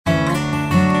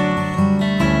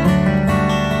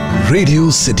Radio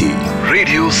City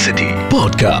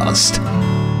podcast.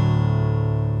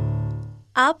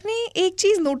 आपने एक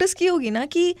चीज नोटिस की होगी ना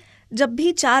कि जब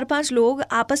भी 4-5 लोग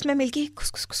आपस में मिलके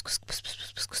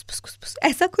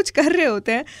ऐसा कुछ कर रहे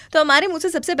होते हैं तो हमारे मुंह से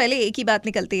सबसे पहले एक ही बात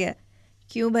निकलती है,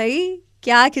 क्यों भाई,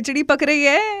 क्या खिचड़ी पक रही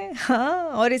है। हाँ,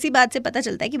 और इसी बात से पता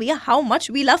चलता है कि भैया हाउ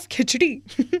मच वी लव खिचड़ी।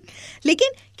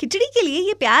 लेकिन खिचड़ी के लिए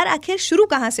ये प्यार आखिर शुरू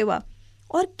कहाँ से हुआ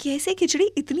और कैसे खिचड़ी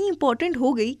इतनी इम्पोर्टेंट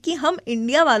हो गई कि हम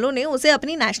इंडिया वालों ने उसे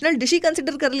अपनी नेशनल डिश ही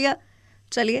कंसिडर कर लिया।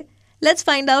 चलिए let's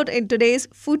find out in today's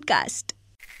फूडकास्ट।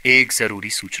 एक जरूरी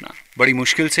सूचना, बड़ी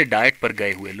मुश्किल से डाइट पर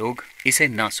गए हुए लोग इसे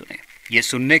ना सुने। ये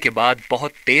सुनने के बाद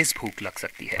बहुत तेज भूख लग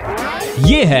सकती है।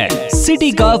 ये है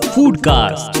सिटी का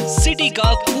फूडकास्ट। सिटी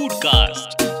का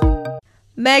फूडकास्ट।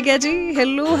 मैं क्या जी,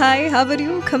 hello, hi, how are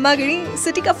you, खम्मा गणी।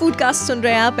 सिटी का फूडकास्ट सुन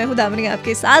रहे हैं आप। मैं हूँ दामिनी,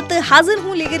 आपके साथ हाजिर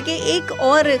हूँ लेकर के एक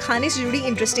और खाने से जुड़ी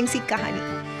इंटरेस्टिंग सी कहानी।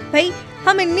 भाई,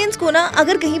 हम इंडियंस को ना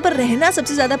अगर कहीं पर रहना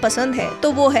सबसे ज्यादा पसंद है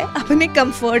तो वो है अपने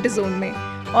कंफर्ट जोन में।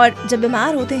 और जब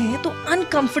बीमार होते हैं तो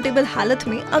अनकंफर्टेबल हालत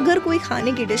में अगर कोई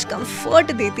खाने की डिश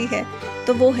कंफर्ट देती है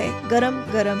तो वो है गरम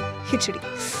गरम खिचड़ी,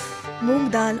 मूंग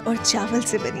दाल और चावल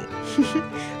से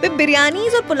बनी। बिरयानी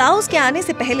और पुलाव के आने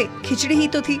से पहले खिचड़ी ही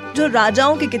तो थी जो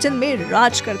राजाओं के किचन में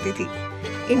राज करती थी।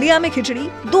 इंडिया में खिचड़ी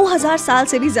 2000 साल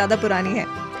से भी ज्यादा पुरानी है।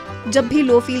 जब भी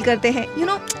लो फील करते हैं,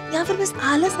 या फिर बस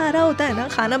आलस आ रहा होता है ना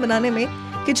खाना बनाने में,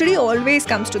 खिचड़ी always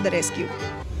comes to the rescue.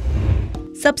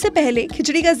 सबसे पहले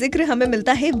खिचड़ी का जिक्र हमें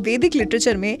मिलता है वैदिक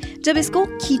लिटरेचर में, जब इसको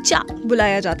खीचा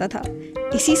बुलाया जाता था।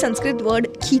 इसी संस्कृत वर्ड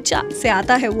खीचा से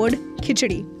आता है वर्ड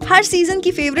खिचड़ी। हर सीजन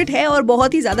की फेवरेट है और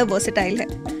बहुत ही ज्यादा वर्सेटाइल है।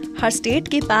 हर स्टेट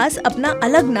के पास अपना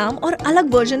अलग नाम और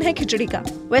अलग वर्जन है खिचड़ी का।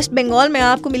 वेस्ट बंगाल में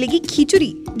आपको मिलेगी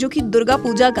खिचड़ी, जो कि दुर्गा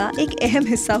पूजा का एक अहम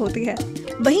हिस्सा होती है।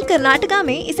 वहीं कर्नाटका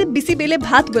में इसे बिसीबेले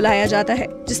भात बुलाया जाता है,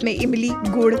 जिसमें इमली,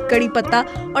 गुड़, कड़ी पत्ता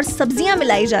और सब्जियां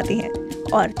मिलाई जाती हैं।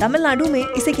 और तमिलनाडु में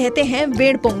इसे कहते हैं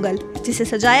वेड़ पोंगल, जिसे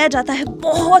सजाया जाता है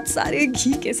बहुत सारे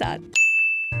घी के साथ।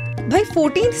 भाई,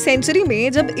 14th सेंचुरी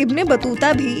में जब इब्ने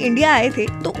बतूता भी इंडिया आए थे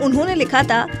तो उन्होंने लिखा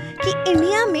था कि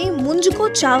इंडिया में मुंज को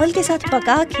चावल के साथ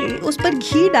पका के उस पर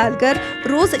घी डालकर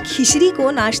रोज खिचड़ी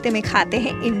को नाश्ते में खाते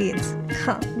हैं इंडियंस।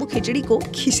 हाँ, वो खिचड़ी को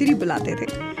खिचड़ी बुलाते थे।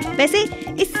 वैसे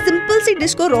इस सिंपल सी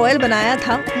डिश को रॉयल बनाया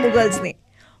था मुगल्स ने।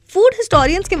 फूड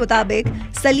हिस्टोरियंस के मुताबिक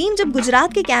सलीम जब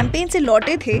गुजरात के कैंपेन से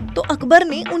लौटे थे तो अकबर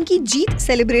ने उनकी जीत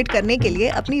सेलिब्रेट करने के लिए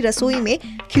अपनी रसोई में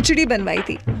खिचड़ी बनवाई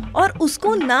थी और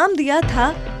उसको नाम दिया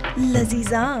था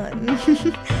लजीजान।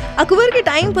 अकबर के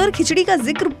टाइम पर खिचड़ी का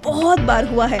जिक्र बहुत बार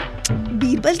हुआ है।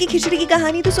 बीरबल की खिचड़ी की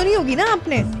कहानी तो सुनी होगी ना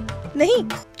आपने? नहीं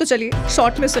तो चलिए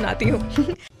शॉर्ट में सुनाती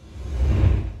हूँ।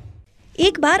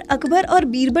 एक बार अकबर और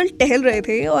बीरबल टहल रहे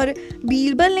थे और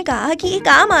बीरबल ने कहा कि एक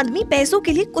आम आदमी पैसों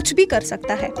के लिए कुछ भी कर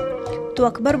सकता है। तो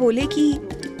अकबर बोले कि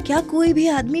क्या कोई भी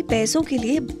आदमी पैसों के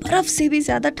लिए बर्फ से भी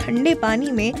ज्यादा ठंडे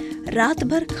पानी में रात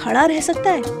भर खड़ा रह सकता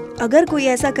है? अगर कोई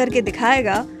ऐसा करके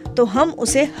दिखाएगा तो हम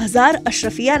उसे 1000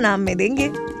 अशरफिया नाम में देंगे।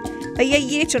 भैया,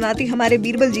 ये चुनौती हमारे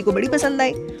बीरबल जी को बड़ी पसंद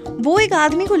आई। वो एक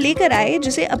आदमी को लेकर आए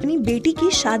जिसे अपनी बेटी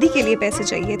की शादी के लिए पैसे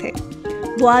चाहिए थे।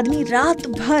 वो आदमी रात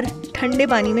भर ठंडे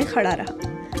पानी में खड़ा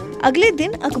रहा। अगले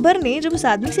दिन अकबर ने जब उस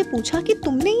आदमी से पूछा कि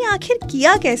तुमने ये आखिर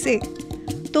किया कैसे,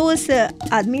 तो उस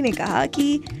आदमी ने कहा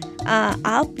कि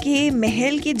आपके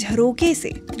महल के झरोके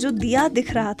से जो दिया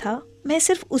दिख रहा था, मैं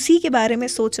सिर्फ उसी के बारे में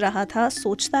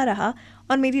सोचता रहा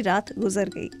और मेरी रात गुजर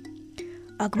गई।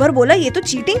 अकबर बोला, ये तो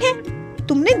चीटिंग है,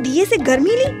 तुमने दिए से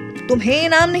गर्मी ली, तुम्हें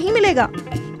इनाम नहीं मिलेगा।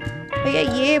 भैया,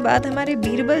 ये बात हमारे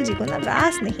बीरबल जी को ना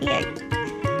रास नहीं आई।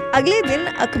 अगले दिन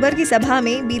अकबर की सभा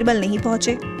में बीरबल नहीं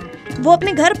पहुंचे। वो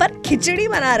अपने घर पर खिचड़ी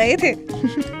बना रहे थे।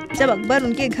 जब अकबर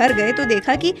उनके घर गए तो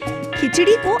देखा कि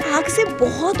खिचड़ी को आग से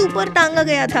बहुत ऊपर टांगा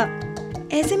गया था।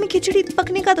 ऐसे में खिचड़ी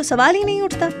पकने का तो सवाल ही नहीं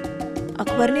उठता।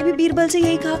 अकबर ने भी बीरबल से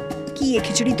यही कहा कि ये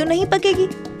खिचड़ी तो नहीं पकेगी।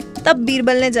 तब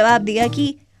बीरबल ने जवाब दिया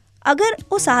कि अगर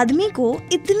उस आदमी को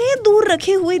इतने दूर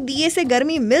रखे हुए दिए से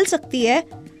गर्मी मिल सकती है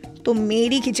तो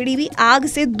मेरी खिचड़ी भी आग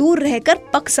से दूर रहकर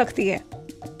पक सकती है।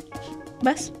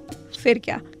 बस फिर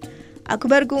क्या,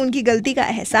 अकबर को उनकी गलती का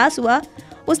एहसास हुआ।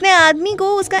 उसने आदमी को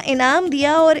उसका इनाम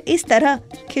दिया और इस तरह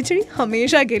खिचड़ी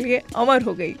हमेशा के लिए अमर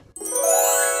हो गई।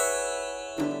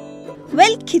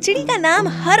 खिचड़ी का नाम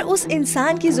हर उस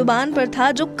इंसान की जुबान पर था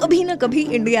जो कभी न कभी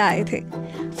इंडिया आए थे।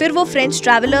 फिर वो फ्रेंच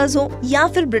ट्रैवलर्स हो या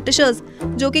फिर ब्रिटिशर्स,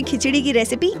 जो कि खिचड़ी की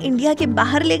रेसिपी इंडिया के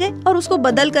बाहर ले गए और उसको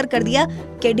बदल कर दिया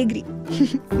कैटेगरी।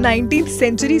 19th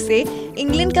सेंचुरी से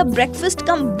इंग्लैंड का ब्रेकफास्ट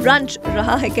कम ब्रंच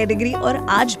रहा है कैटेगरी और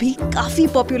आज भी काफी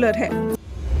पॉपुलर है।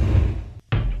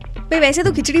 भाई वैसे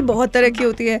तो खिचड़ी बहुत तरह की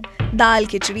होती है, दाल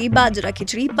खिचड़ी, बाजरा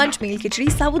खिचड़ी, पंचमेल खिचड़ी,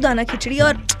 साबूदाना खिचड़ी,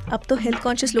 और अब तो हेल्थ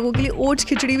कॉन्शियस लोगों के लिए ओट्स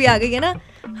खिचड़ी भी आ गई है ना।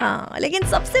 हाँ, लेकिन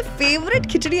सबसे फेवरेट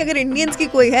खिचड़ी अगर इंडियंस की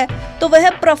कोई है तो वह है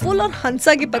प्रफुल्ल और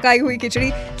हंसा की पकाई हुई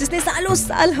खिचड़ी, जिसने सालों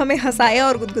साल हमें हंसाया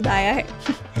और गुदगुदाया है।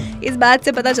 इस बात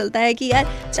से पता चलता है कि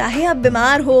यार, चाहे आप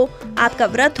बीमार हो, आपका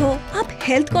व्रत हो, आप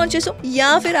हेल्थ कॉन्शियस हो,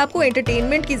 या फिर आपको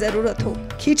एंटरटेनमेंट की जरूरत हो,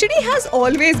 khichdi has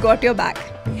always got your back,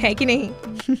 है कि नहीं?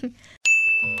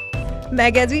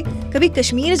 मैं क्या जी, कभी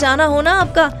कश्मीर जाना हो ना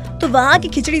आपका, तो वहाँ की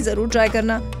खिचड़ी जरूर ट्राई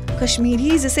करना।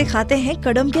 कश्मीरी जिसे खाते हैं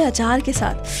कड़म के अचार के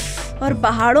साथ, और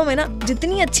पहाड़ों में ना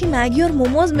जितनी अच्छी मैगी और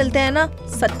मोमोज मिलते हैं ना,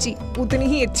 सच्ची उतनी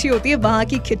ही अच्छी होती है वहाँ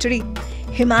की खिचड़ी।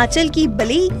 हिमाचल की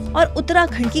बली और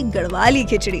उत्तराखंड की गढ़वाली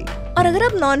खिचड़ी, और अगर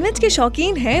आप नॉनवेज के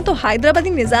शौकीन हैं तो हैदराबादी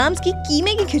निजाम्स की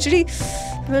कीमे की खिचड़ी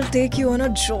will take you on a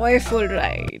joyful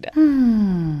ride।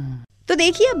 तो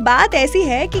देखिए, बात ऐसी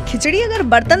है कि खिचड़ी अगर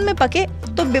बर्तन में पके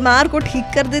तो बीमार को ठीक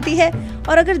कर देती है,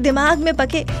 और अगर दिमाग में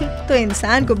पके तो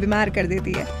इंसान को बीमार कर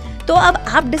देती है। तो अब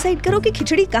आप डिसाइड करो कि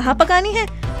खिचड़ी कहाँ पकानी है,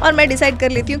 और मैं डिसाइड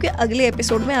कर लेती हूँ कि अगले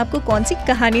एपिसोड में आपको कौन सी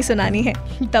कहानी सुनानी है।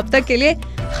 तब तक के लिए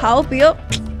खाओ पियो,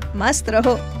 मस्त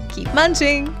रहो, keep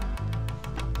munching.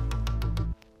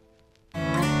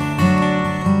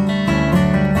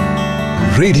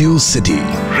 Radio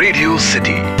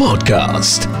City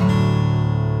podcast.